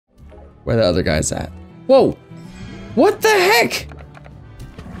where the other guy's at. Whoa! What the heck?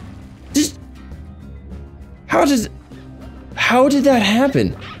 How did that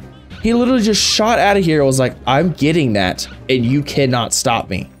happen? He literally just shot out of here and was like, I'm getting that, and you cannot stop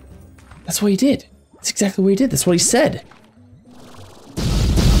me. That's what he did. That's exactly what he did. That's what he said.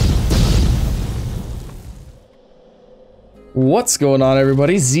 What's going on,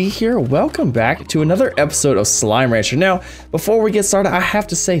 everybody? Z here. Welcome back to another episode of Slime Rancher. Now, before we get started, I have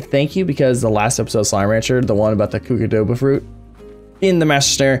to say thank you because the last episode of Slime Rancher, the one about the Kookadoba fruit in the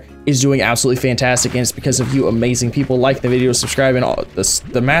Master Snare, is doing absolutely fantastic, and it's because of you amazing people. Like the video, subscribe, and all this,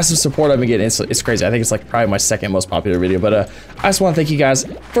 the massive support I've been getting. It's crazy. I think it's like probably my second most popular video, but I just want to thank you guys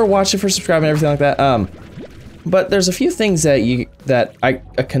for watching, for subscribing, everything like that. But there's a few things that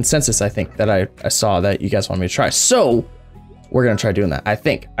a consensus I think that I saw that you guys want me to try. So we're gonna try doing that. I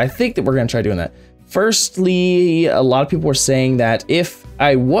think that we're gonna try doing that. Firstly, a lot of people were saying that if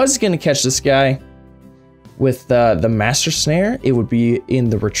I was gonna catch this guy with the Master Snare, it would be in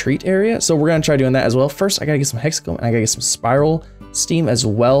the retreat area. So we're gonna try doing that as well. First, I gotta get some hexacomb and I gotta get some spiral steam as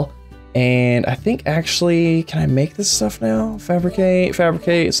well. And I think actually, can I make this stuff now? Fabricate.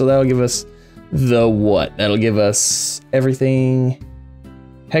 So that'll give us the what? That'll give us everything.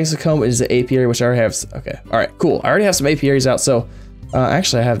 Hexacomb is the apiary, which I already have. Okay, all right, cool. I already have some apiaries out, so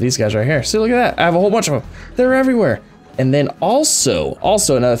actually I have these guys right here. See, look at that. I have a whole bunch of them. They're everywhere. And then also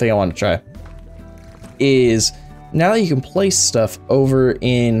another thing I want to try is now that you can place stuff over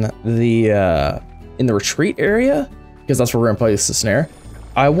in the retreat area, because that's where we're gonna place the snare.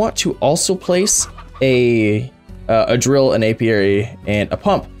 I want to also place a drill, an apiary, and a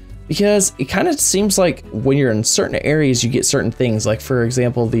pump. Because it kind of seems like when you're in certain areas, you get certain things. Like for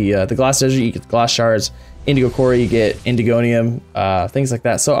example, the glass desert, you get glass shards. Indigo core, you get indigonium, things like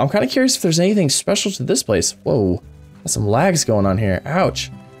that. So I'm kind of curious if there's anything special to this place. Whoa, there's some lags going on here.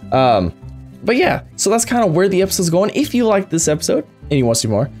 Ouch. But yeah, so that's kind of where the episode's going. If you like this episode and you want to see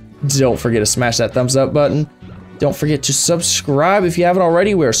more, don't forget to smash that thumbs up button. Don't forget to subscribe if you haven't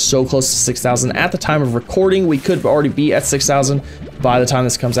already. We're so close to 6,000 at the time of recording. We could already be at 6,000 by the time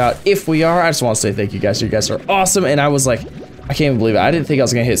this comes out. If we are, I just want to say thank you guys. You guys are awesome. And I was like, I can't even believe it. I didn't think I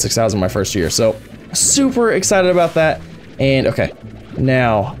was gonna hit 6,000 my first year. So super excited about that. And okay,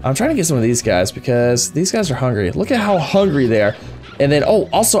 now I'm trying to get some of these guys because these guys are hungry. Look at how hungry they are. And then, oh,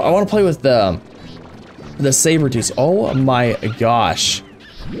 also I want to play with the saber dudes. Oh my gosh.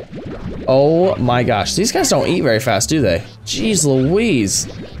 Oh my gosh, these guys don't eat very fast, do they? Jeez Louise.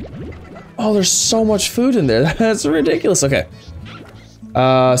 Oh, there's so much food in there. That's ridiculous. Okay.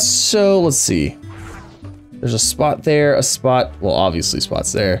 So let's see. There's a spot there, a spot. Well, obviously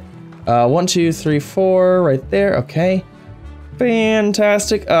spots there. 1, 2, 3, 4 right there. Okay.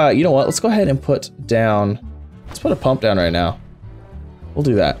 Fantastic. You know what? Let's go ahead and put down. Let's put a pump down right now. We'll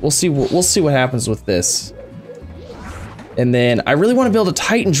do that. We'll see what happens with this. And then I really want to build a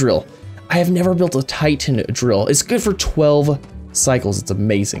Titan drill. I have never built a Titan drill. It's good for 12 cycles. It's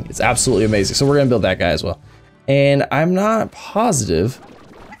amazing. It's absolutely amazing. So we're gonna build that guy as well. And I'm not positive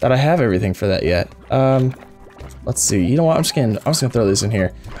that I have everything for that yet. Let's see. You know what? I'm just gonna throw this in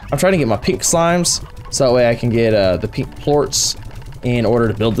here. I'm trying to get my pink slimes so that way I can get the pink plorts in order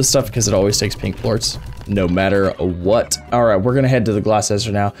to build this stuff because it always takes pink plorts no matter what. All right, we're gonna head to the glass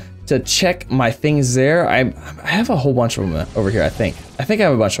desert now to check my things there. I have a whole bunch of them over here. I think I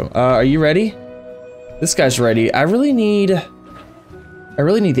have a bunch of them. Are you ready? This guy's ready. I really need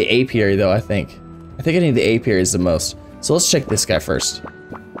the apiary though. I think I need the apiaries the most. So let's check this guy first.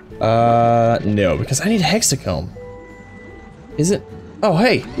 No, because I need hexacomb. Is it? Oh,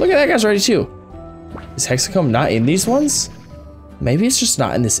 hey, look at that guy's ready too. Is hexacomb not in these ones? Maybe it's just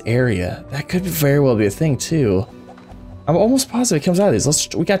not in this area. That could very well be a thing too. I'm almost positive it comes out of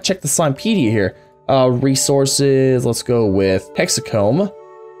these. We gotta check the Slimepedia here. Resources, let's go with hexacomb.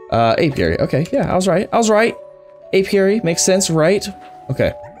 Apiary, okay, yeah, I was right. Apiary, makes sense, right?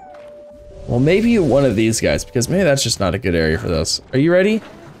 Okay. Well, maybe one of these guys, because maybe that's just not a good area for those. Are you ready?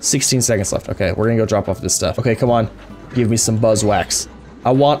 16 seconds left. Okay, we're gonna go drop off this stuff. Okay, come on, give me some buzz wax.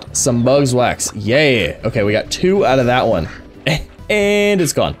 I want some buzz wax, yeah. Okay, we got 2 out of that one. And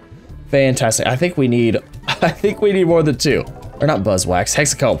it's gone. Fantastic, I think we need more than 2. Or not buzz wax,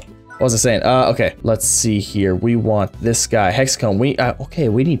 hexacomb. What was I saying? Okay, let's see here. We want this guy, hexacomb. Okay,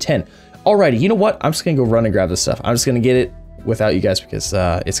 we need 10. Alrighty, you know what? I'm just gonna go run and grab this stuff. I'm just gonna get it without you guys because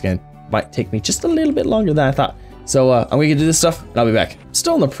might take me just a little bit longer than I thought. So I'm gonna do this stuff and I'll be back.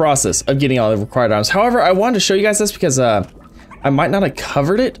 Still in the process of getting all the required items. However, I wanted to show you guys this because I might not have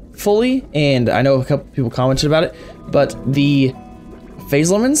covered it fully, and I know a couple people commented about it, but the phase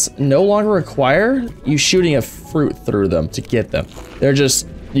lemons no longer require you shooting a fruit through them to get them. They're just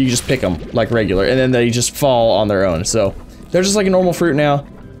you just pick them like regular, and then they just fall on their own. So they're just like a normal fruit now.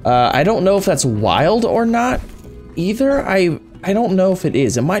 I don't know if that's wild or not either. I don't know if it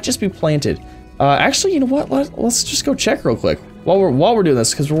is. It might just be planted. Actually, you know what? Let's just go check real quick while we're doing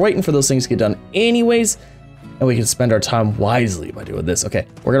this, because we're waiting for those things to get done anyways, and we can spend our time wisely by doing this. Okay,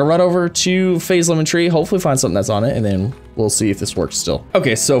 we're gonna run over to Phase Lemon Tree, hopefully find something that's on it, and then we'll see if this works still.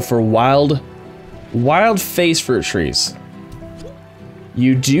 Okay, so for wild phase fruit trees,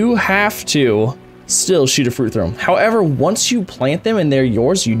 you do have to still shoot a fruit through them. However, once you plant them and they're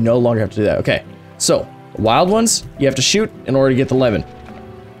yours, you no longer have to do that. Okay, so wild ones, you have to shoot in order to get the lemon.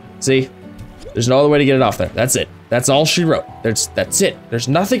 See? There's no other way to get it off there. That's it. That's all she wrote. That's it. There's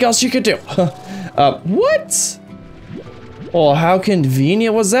nothing else you could do. What? Well, how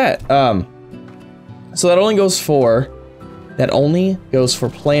convenient was that? So that only goes for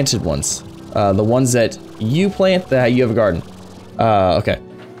planted ones. The ones that you plant, that you have a garden. Okay.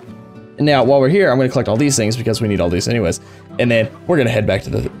 Now, while we're here, I'm gonna collect all these things because we need all these anyways. And then we're gonna head back to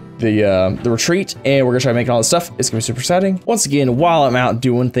the retreat, and we're gonna try making all this stuff. It's gonna be super exciting. Once again, while I'm out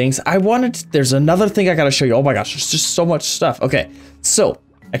doing things, there's another thing I gotta show you. Oh my gosh, there's just so much stuff. Okay, so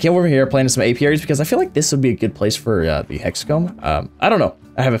I came over here planting some apiaries because I feel like this would be a good place for the hexacomb. I don't know.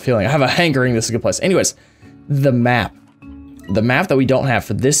 I have a feeling. I have a hankering this is a good place. Anyways, the map that we don't have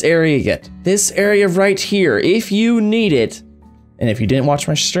for this area yet. This area right here, if you need it, and if you didn't watch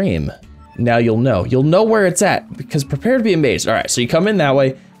my stream, now you'll know. You'll know where it's at, because prepare to be amazed. All right, so you come in that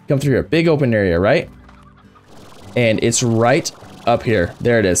way, come through here, big open area, right? And it's right up here.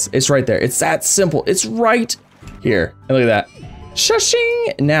 There it is. It's right there. It's that simple. It's right here. And look at that.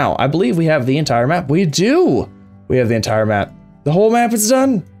 Shushing. Now, I believe we have the entire map. We do. We have the entire map. The whole map is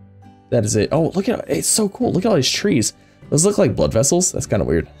done. That is it. Oh, look at it. It's so cool. Look at all these trees. Those look like blood vessels. That's kind of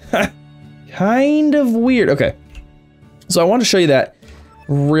weird. Kind of weird. Okay. So I want to show you that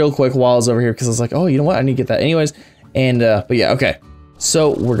real quick while I was over here, because I was like, oh, you know what? I need to get that anyways. And, but yeah, okay.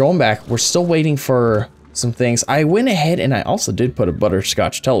 So we're going back. We're still waiting for some things. I went ahead and I also did put a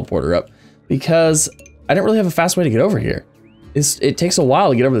butterscotch teleporter up because I didn't really have a fast way to get over here. It takes a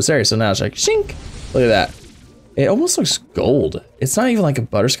while to get over this area. So now it's like, shink. Look at that. It almost looks gold. It's not even like a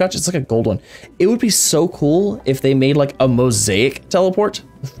butterscotch. It's like a gold one. It would be so cool if they made like a mosaic teleport.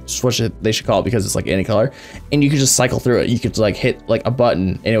 That's what they should call it, because it's like any color. And you could just cycle through it. You could like hit like a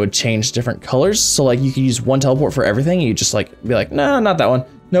button and it would change different colors. So like you could use one teleport for everything. And you just like be like, no, not that one.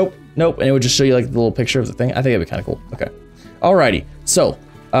 Nope, nope. And it would just show you like the little picture of the thing. I think it'd be kind of cool. Okay. Alrighty. So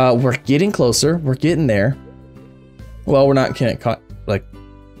we're getting closer. We're getting there. Well, we're not like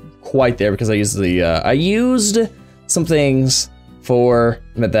quite there, because I used some things for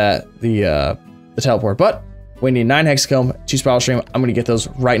the teleport, but we need 9 hexacomb, 2 spiral stream. I'm gonna get those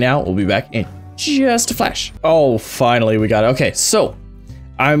right now. We'll be back in just a flash. Oh, finally we got it. Okay, so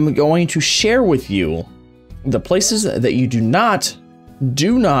I'm going to share with you the places that you do not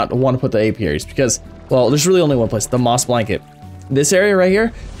want to put the apiaries, because, well, there's really only one place, the moss blanket. This area right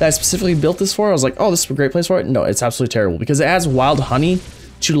here that I specifically built this for, I was like, oh, this is a great place for it. No, it's absolutely terrible, because it adds wild honey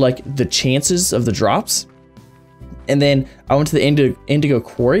to like the chances of the drops. And then I went to the indigo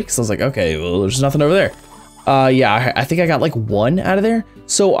quarry because I was like, okay, well, there's nothing over there. Yeah, I think I got like 1 out of there.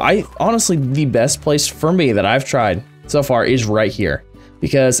 So honestly, the best place for me that I've tried so far is right here,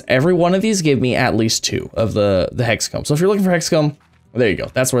 because every one of these gave me at least 2 of the hexacomb. So if you're looking for hexacomb, there you go.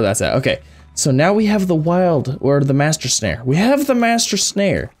 That's where that's at. Okay. So now we have the master snare. We have the master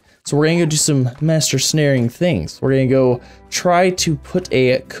snare. So we're gonna go do some master snaring things. We're gonna go try to put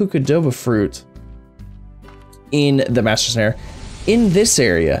a Kookadoba fruit in the master snare in this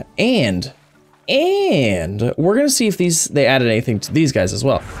area, and we're gonna see if they added anything to these guys as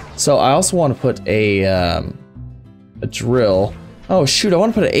well. So I also want to put a drill. Oh shoot, I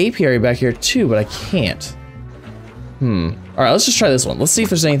want to put an apiary back here too, but I can't. All right, let's just try this one. Let's see if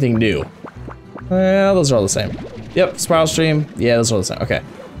there's anything new. Well, those are all the same. Yep, spiral stream. Yeah, those are all the same. Okay.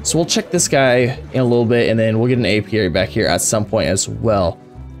 So we'll check this guy in a little bit, and then we'll get an apiary back here at some point as well.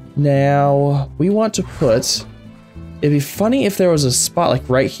 Now, we want to put... It'd be funny if there was a spot like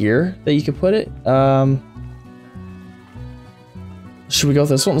right here that you could put it. Should we go with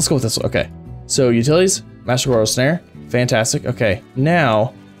this one? Let's go with this one. Okay. So utilities, Master Snare. Fantastic. Okay.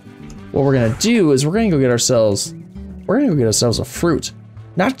 Now, what we're gonna do is we're gonna go get ourselves a fruit.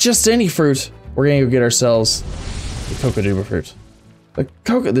 Not just any fruit. We're gonna go get ourselves the Kookadoba fruit.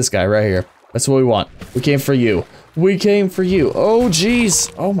 This guy right here. That's what we want. We came for you. We came for you. Oh,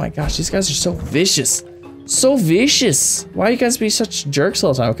 jeez. Oh my gosh, these guys are so vicious. So vicious. Why you guys be such jerks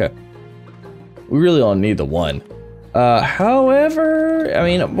all the time? Okay. We really only need the 1. However, I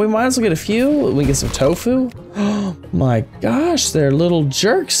mean, we might as well get a few. We can get some tofu. Oh my gosh, they're little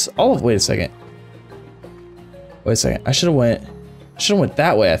jerks. Oh, wait a second. Wait a second. I should have went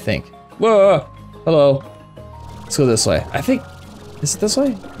that way, I think. Whoa, hello. Let's go this way. I think, is it this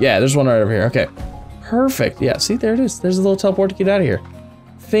way? Yeah, there's one right over here. Okay, perfect. Yeah, see, there it is. There's a little teleport to get out of here.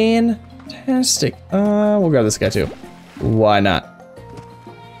 Fantastic. We'll grab this guy too. Why not?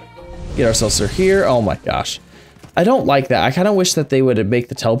 Get ourselves through here. Oh my gosh. I don't like that. I kind of wish that they would make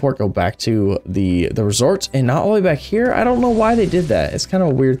the teleport go back to the resort and not all the way back here. I don't know why they did that. It's kind of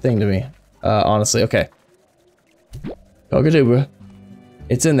a weird thing to me, honestly. Okay. Kookadoba.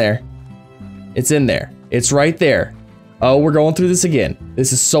 It's in there. It's in there. It's right there. Oh, we're going through this again.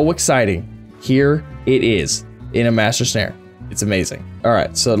 This is so exciting. Here it is in a Master Snare. It's amazing. All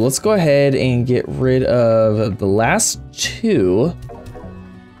right, so let's go ahead and get rid of the last two.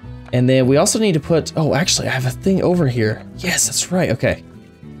 And then we also need to put, oh, actually, I have a thing over here. Yes, that's right, okay.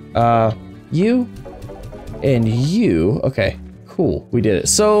 You and you, okay, cool, we did it.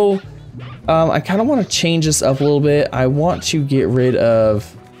 So, I kind of want to change this up a little bit. I want to get rid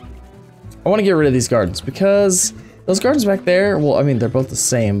of these gardens because those gardens back there, well, I mean, they're both the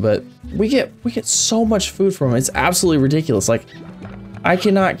same, but we get so much food from them. It's absolutely ridiculous. Like, I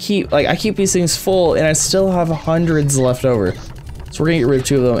cannot keep, like, I keep these things full and I still have hundreds left over. So we're gonna get rid of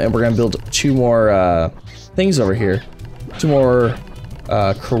two of them and we're gonna build two more things over here. Two more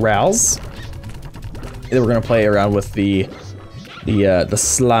corrals. And then we're gonna play around with the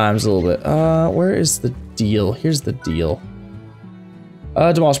slimes a little bit. Where is the deal? Here's the deal.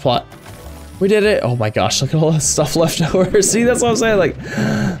 Demolish plot. We did it. Oh my gosh, look at all that stuff left over. See, that's what I'm saying. Like,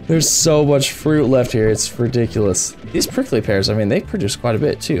 there's so much fruit left here. It's ridiculous. These prickly pears, I mean, they produce quite a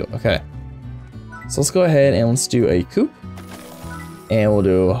bit too. Okay. So let's go ahead and let's do a coop. And we'll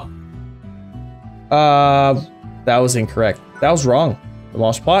do, that was incorrect. That was wrong.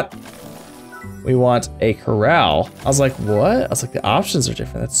 Demolish plot. We want a corral. I was like, what? I was like, the options are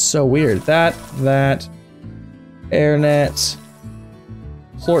different. That's so weird. That, air net,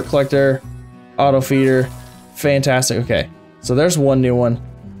 floor collector, auto feeder. Fantastic. Okay, so there's one new one.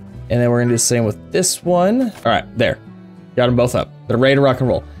 And then we're gonna do the same with this one. All right, there. Got them both up. They're ready to rock and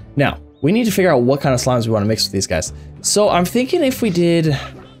roll. Now, we need to figure out what kind of slimes we want to mix with these guys. So I'm thinking if we did, I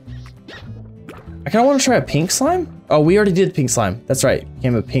kind of want to try a pink slime. Oh, we already did pink slime. That's right,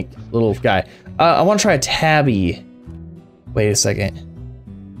 became a pink little guy. I want to try a tabby. Wait a second.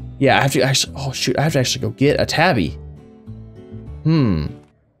 Yeah, I have to actually, oh shoot, I have to actually go get a tabby. And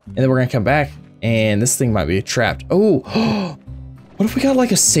then we're gonna come back and this thing might be trapped. Oh, what if we got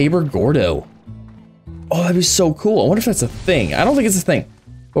like a saber gordo? Oh, that'd be so cool. I wonder if that's a thing. I don't think it's a thing.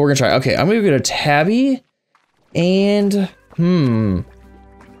 But we're gonna try. Okay, I'm gonna get a tabby, and I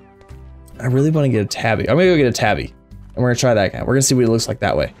really want to get a tabby. I'm gonna go get a tabby, and we're gonna try that guy. We're gonna see what it looks like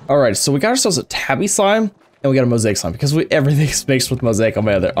that way. All right, so we got ourselves a tabby slime, and we got a mosaic slime because everything's mixed with mosaic on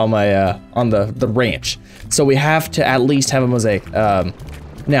the ranch. So we have to at least have a mosaic.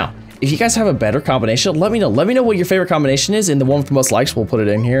 Now, if you guys have a better combination, let me know. Let me know what your favorite combination is, and the one with the most likes, we'll put it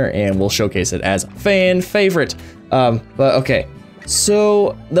in here, and we'll showcase it as fan favorite. But okay.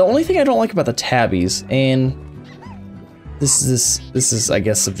 So the only thing I don't like about the tabbies, and this is I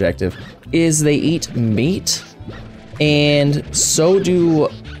guess subjective, is they eat meat, and so do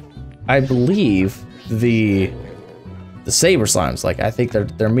I believe the saber slimes. Like I think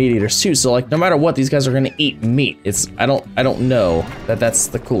they're meat eaters too. So like no matter what, these guys are gonna eat meat. It's I don't know that's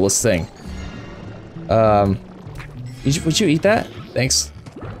the coolest thing. Would you eat that? Thanks.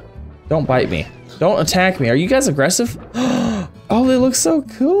 Don't bite me. Don't attack me. Are you guys aggressive? Oh, they look so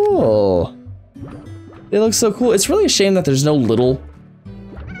cool. They look so cool. It's really a shame that there's no little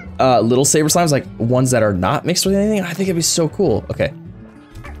saber slimes, like ones that are not mixed with anything. I think it'd be so cool. Okay,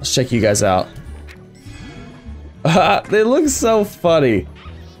 let's check you guys out. They look so funny.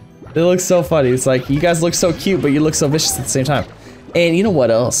 They look so funny. It's like you guys look so cute, but you look so vicious at the same time. And you know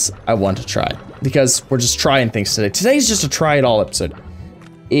what else I want to try? Because we're just trying things today. Today's just a try it all episode.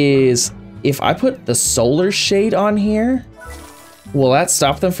 Is if I put the solar shade on here, will that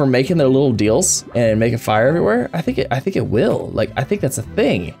stop them from making their little deals and making fire everywhere? I think it will. Like, I think that's a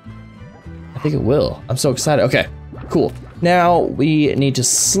thing. I think it will. I'm so excited. Okay, cool. Now we need to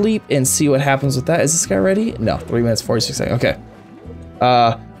sleep and see what happens with that. Is this guy ready? No, 3 minutes, 46 seconds.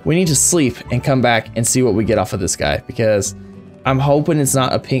 Okay. We need to sleep and come back and see what we get off of this guy because I'm hoping it's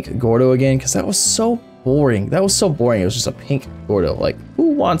not a pink Gordo again because that was so boring. That was so boring. It was just a pink Gordo. Like, who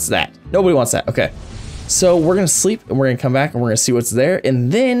wants that? Nobody wants that. Okay. So we're gonna sleep and we're gonna come back and we're gonna see what's there,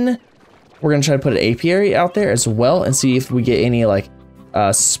 and then we're gonna try to put an apiary out there as well and see if we get any like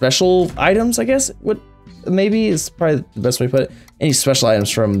special items, I guess would maybe is probably the best way to put it. Any special items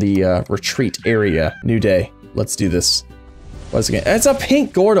from the retreat area. New day. Let's do this. What's it again? It's a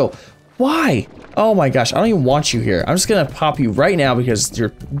pink Gordo. Why? Oh my gosh, I don't even want you here. I'm just gonna pop you right now because you're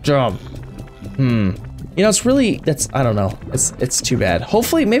dumb. You know, it's really, I don't know. It's too bad.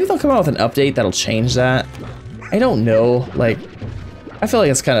 Hopefully, maybe they'll come out with an update that'll change that. I don't know, like, I feel like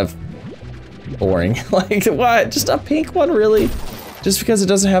it's kind of boring. Like, what? Just a pink one, really? Just because it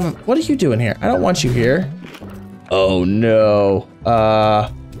doesn't have a, what are you doing here? I don't want you here. Oh no.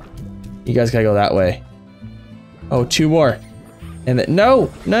 You guys gotta go that way. Oh, 2 more. And then,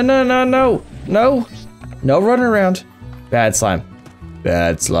 no, no running around. Bad slime.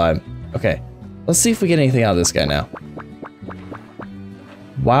 Bad slime. Okay, let's see if we get anything out of this guy now.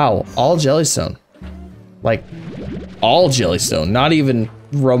 Wow, all jellystone. Like, all jellystone, not even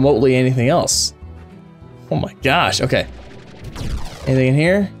remotely anything else. Oh my gosh, okay. Anything in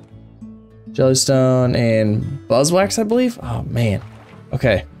here? Jellystone and buzzwax, I believe? Oh man,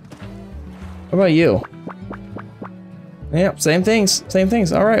 okay. What about you? Yep, same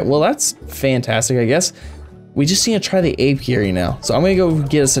things, All right, well that's fantastic, I guess. We just need to try the apiary now. So I'm gonna go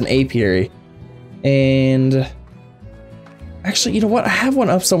get us an apiary. And actually, you know what? I have one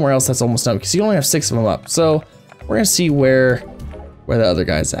up somewhere else that's almost done because you only have 6 of them up. So we're gonna see where the other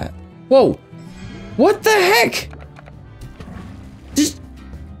guy's at. Whoa, what the heck?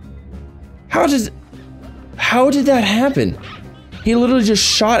 How did that happen? He literally just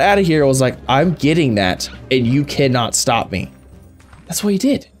shot out of here and was like, I'm getting that, and you cannot stop me. That's what he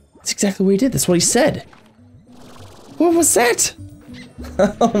did. That's exactly what he did. That's what he said. What was that?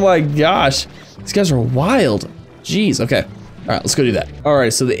 Oh my gosh. These guys are wild. Jeez, okay. All right, let's go do that. All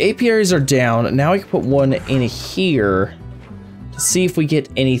right, so the apiaries are down. Now we can put one in here to see if we get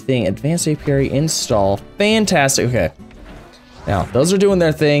anything. Advanced apiary install. Fantastic, okay. Now, those are doing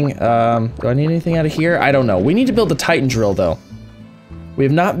their thing. Do I need anything out of here? I don't know. We need to build the Titan drill, though. We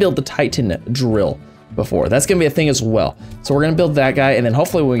have not built the Titan drill before. That's gonna be a thing as well. So we're gonna build that guy, and then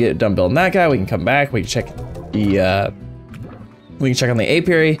hopefully when we get done building that guy, we can come back, we can check the, we can check on the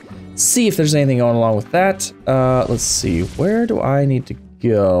apiary, see if there's anything going along with that. Let's see, where do I need to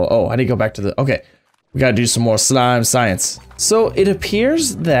go? Oh, I need to go back to the, okay. We gotta do some more slime science. So it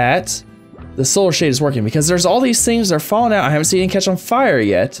appears that the solar shade is working because there's all these things that are falling out. I haven't seen any catch on fire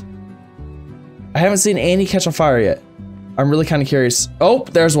yet. I haven't seen any catch on fire yet. I'm really kind of curious. Oh,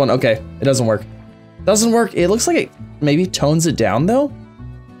 there's one. Okay, it doesn't work. Doesn't work. It looks like it maybe tones it down though.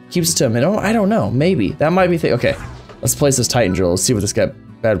 Keeps it to a minimum. I don't know. Maybe that might be the thing. Okay, let's place this Titan drill. Let's see what this guy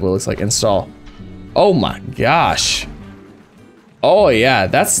bad boy looks like. Install. Oh my gosh. Oh yeah,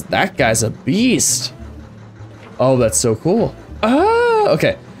 that guy's a beast. Oh, that's so cool. Ah,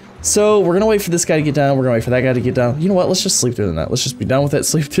 okay. So we're gonna wait for this guy to get done. We're gonna wait for that guy to get done. You know what? Let's just sleep through the night. Let's just be done with it.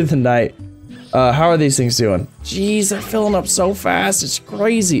 Sleep through the night. How are these things doing? Jeez, they're filling up so fast. It's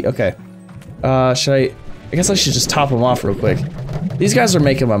crazy. Okay. I guess I should just top them off real quick. These guys are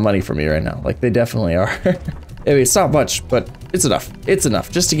making my money for me right now. Like, they definitely are. Anyway, it's not much, but it's enough. It's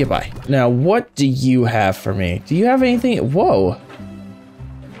enough just to get by. Now, what do you have for me? Do you have anything? Whoa.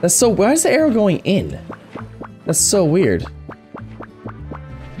 That's so, why is the arrow going in? That's so weird.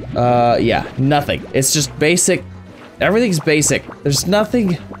 Yeah, nothing. It's just basic. Everything's basic. There's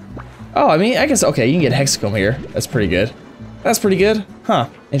nothing. Oh, I mean, I guess, okay, you can get hexacomb here. That's pretty good. That's pretty good. Huh,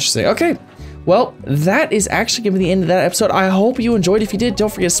 interesting. Okay, well, that is actually gonna be the end of that episode. I hope you enjoyed. If you did,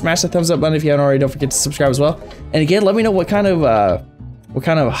 don't forget to smash that thumbs up button if you haven't already. Don't forget to subscribe as well. And again, let me know what kind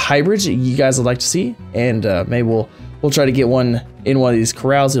of hybrids you guys would like to see, and maybe we'll try to get one in one of these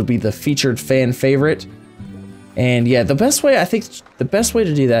corrals. It'll be the featured fan favorite. And yeah, the best way, I think the best way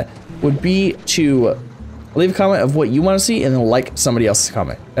to do that would be to leave a comment of what you want to see and then like somebody else's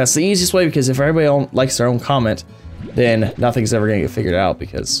comment. That's the easiest way, because if everybody likes their own comment, then nothing's ever gonna get figured out,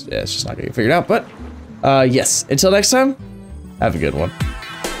 because yeah, it's just not gonna get figured out. But yes, until next time, have a good one.